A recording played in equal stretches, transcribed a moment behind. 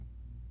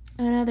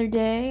Another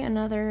day,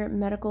 another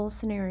medical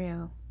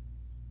scenario.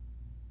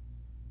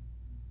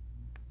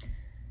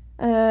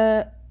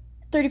 A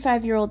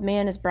 35-year-old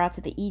man is brought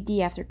to the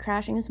ED after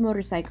crashing his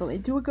motorcycle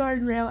into a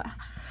guardrail at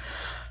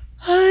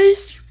high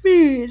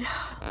speed.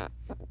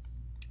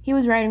 He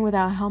was riding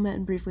without a helmet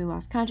and briefly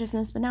lost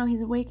consciousness, but now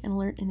he's awake and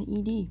alert in the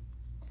ED.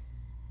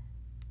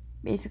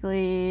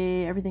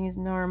 Basically, everything is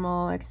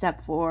normal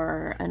except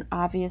for an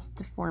obvious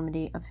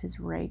deformity of his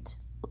right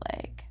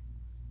leg.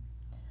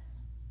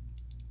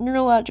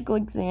 Neurological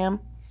exam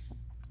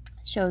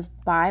shows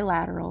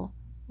bilateral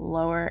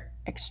lower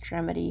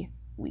extremity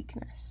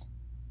weakness.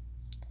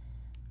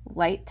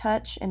 Light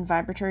touch and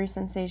vibratory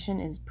sensation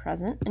is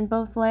present in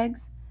both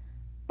legs,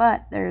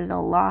 but there is a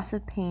loss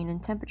of pain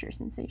and temperature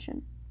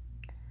sensation.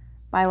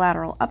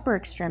 Bilateral upper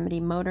extremity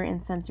motor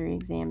and sensory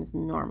exam is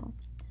normal.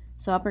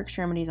 So upper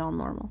extremity is all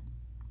normal.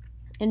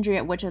 Injury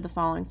at which of the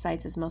following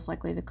sites is most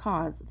likely the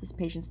cause of this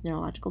patient's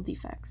neurological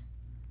defects?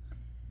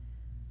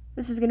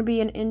 This is going to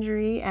be an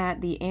injury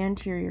at the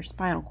anterior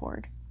spinal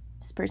cord.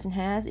 This person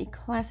has a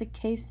classic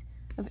case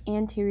of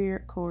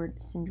anterior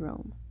cord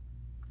syndrome.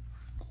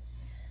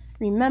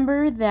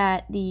 Remember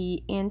that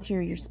the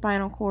anterior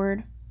spinal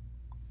cord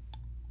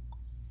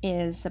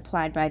is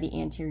supplied by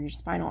the anterior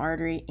spinal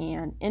artery,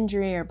 and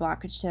injury or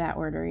blockage to that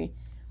artery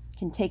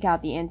can take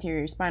out the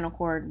anterior spinal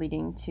cord,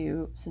 leading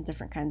to some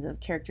different kinds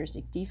of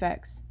characteristic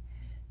defects.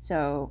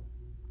 So,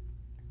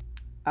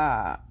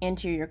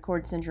 anterior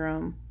cord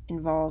syndrome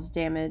involves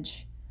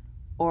damage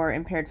or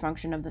impaired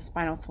function of the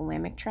spinal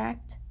thalamic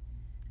tract,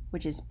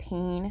 which is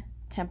pain,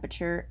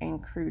 temperature,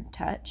 and crude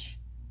touch.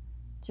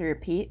 To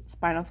repeat,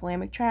 spinal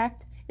thalamic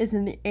tract is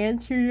in the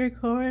anterior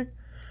cord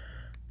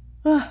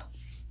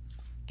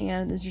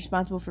and is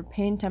responsible for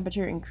pain,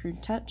 temperature, and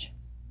crude touch.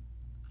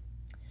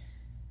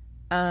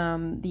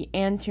 The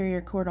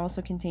anterior cord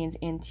also contains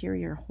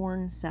anterior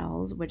horn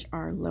cells, which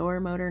are lower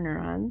motor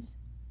neurons.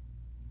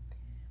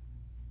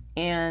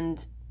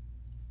 And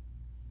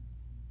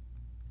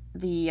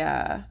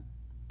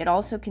it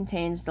also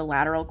contains the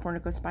lateral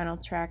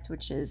corticospinal tract,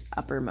 which is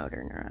upper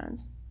motor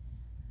neurons.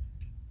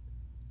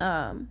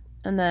 And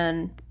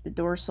then the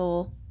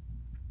dorsal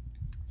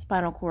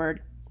spinal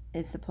cord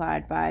is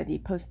supplied by the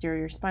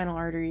posterior spinal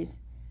arteries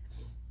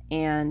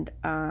and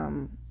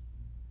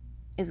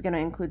is going to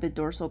include the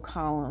dorsal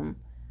column,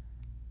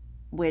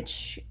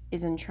 which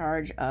is in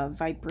charge of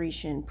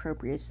vibration,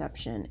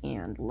 proprioception,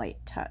 and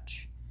light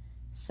touch.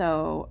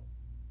 So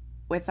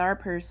with our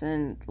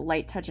person,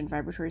 light touch and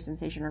vibratory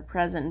sensation are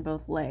present in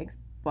both legs,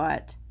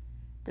 but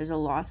there's a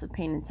loss of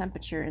pain and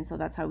temperature, and so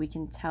that's how we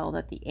can tell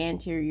that the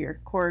anterior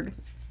cord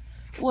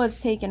was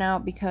taken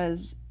out,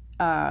 because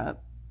the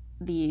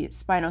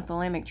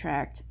spinothalamic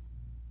tract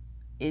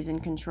is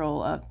in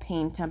control of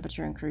pain,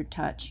 temperature, and crude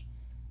touch,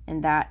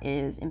 and that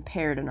is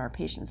impaired in our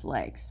patient's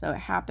legs. So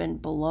it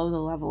happened below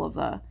the level of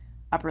the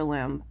upper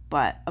limb,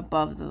 but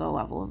above the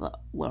level of the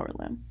lower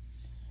limb.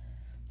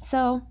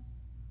 So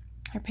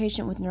our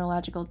patient with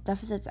neurological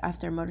deficits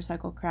after a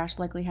motorcycle crash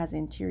likely has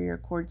anterior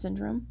cord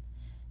syndrome.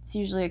 This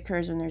usually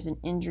occurs when there's an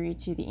injury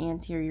to the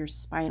anterior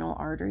spinal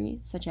artery,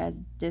 such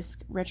as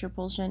disc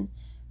retropulsion,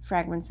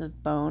 fragments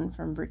of bone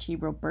from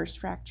vertebral burst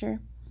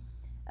fracture,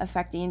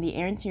 affecting the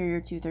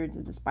anterior two-thirds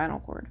of the spinal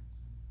cord.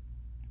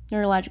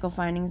 Neurological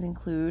findings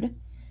include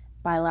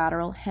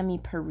bilateral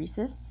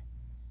hemiparesis,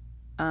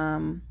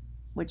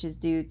 which is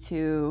due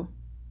to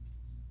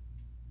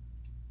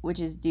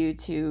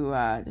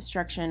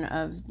destruction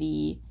of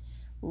the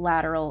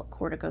lateral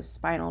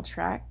corticospinal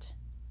tract.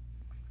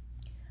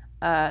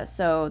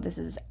 So this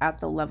is at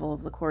the level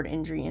of the cord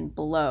injury and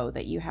below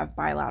that you have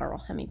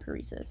bilateral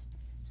hemiparesis.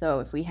 So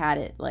if we had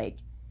it like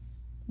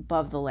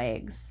above the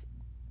legs,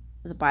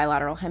 the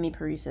bilateral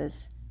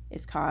hemiparesis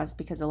is caused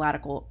because the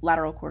lateral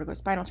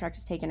corticospinal tract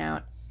is taken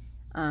out,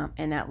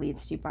 and that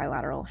leads to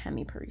bilateral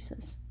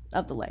hemiparesis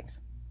of the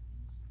legs.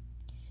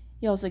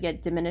 You also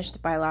get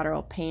diminished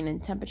bilateral pain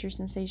and temperature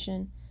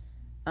sensation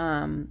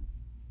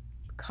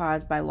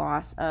caused by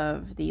loss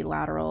of the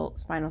lateral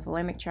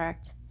spinothalamic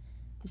tract.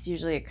 This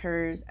usually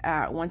occurs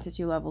at 1 to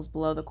 2 levels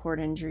below the cord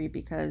injury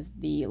because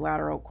the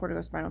lateral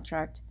corticospinal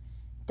tract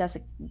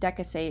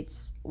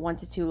decussates 1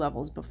 to 2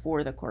 levels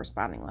before the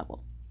corresponding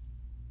level.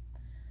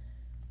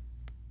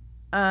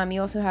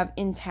 You also have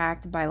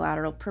intact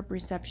bilateral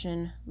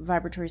proprioception,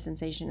 vibratory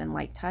sensation, and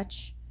light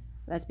touch.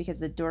 That's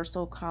because the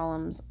dorsal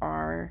columns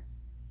are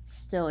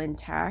still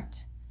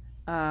intact.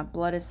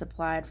 Blood is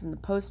supplied from the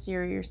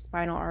posterior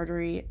spinal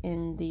artery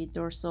in the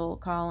dorsal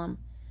column.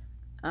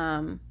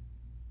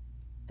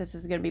 This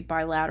is going to be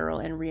bilateral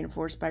and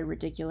reinforced by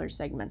radicular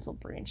segmental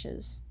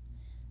branches.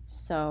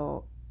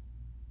 So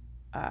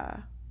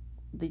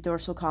the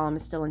dorsal column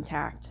is still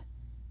intact.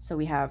 So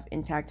we have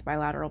intact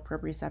bilateral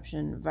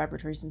proprioception,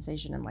 vibratory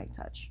sensation, and light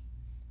touch.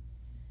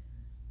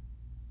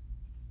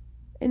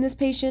 In this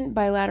patient,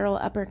 bilateral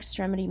upper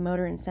extremity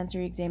motor and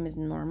sensory exam is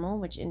normal,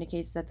 which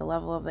indicates that the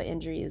level of the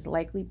injury is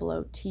likely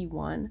below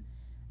T1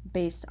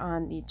 based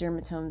on the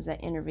dermatomes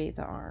that innervate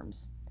the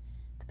arms.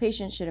 The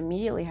patient should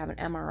immediately have an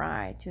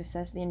MRI to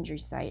assess the injury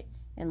site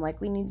and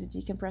likely needs a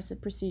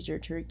decompressive procedure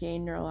to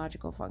regain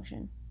neurological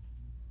function.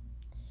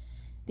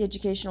 The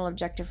educational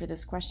objective for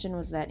this question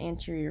was that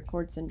anterior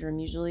cord syndrome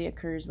usually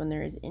occurs when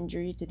there is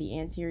injury to the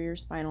anterior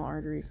spinal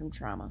artery from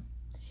trauma.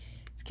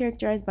 It's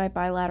characterized by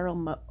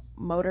bilateral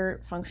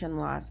motor function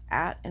loss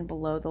at and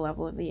below the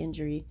level of the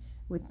injury,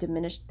 with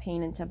diminished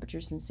pain and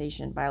temperature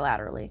sensation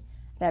bilaterally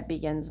that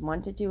begins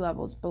 1 to 2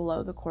 levels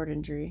below the cord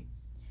injury,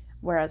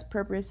 whereas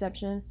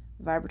proprioception,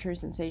 vibratory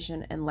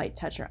sensation, and light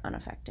touch are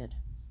unaffected.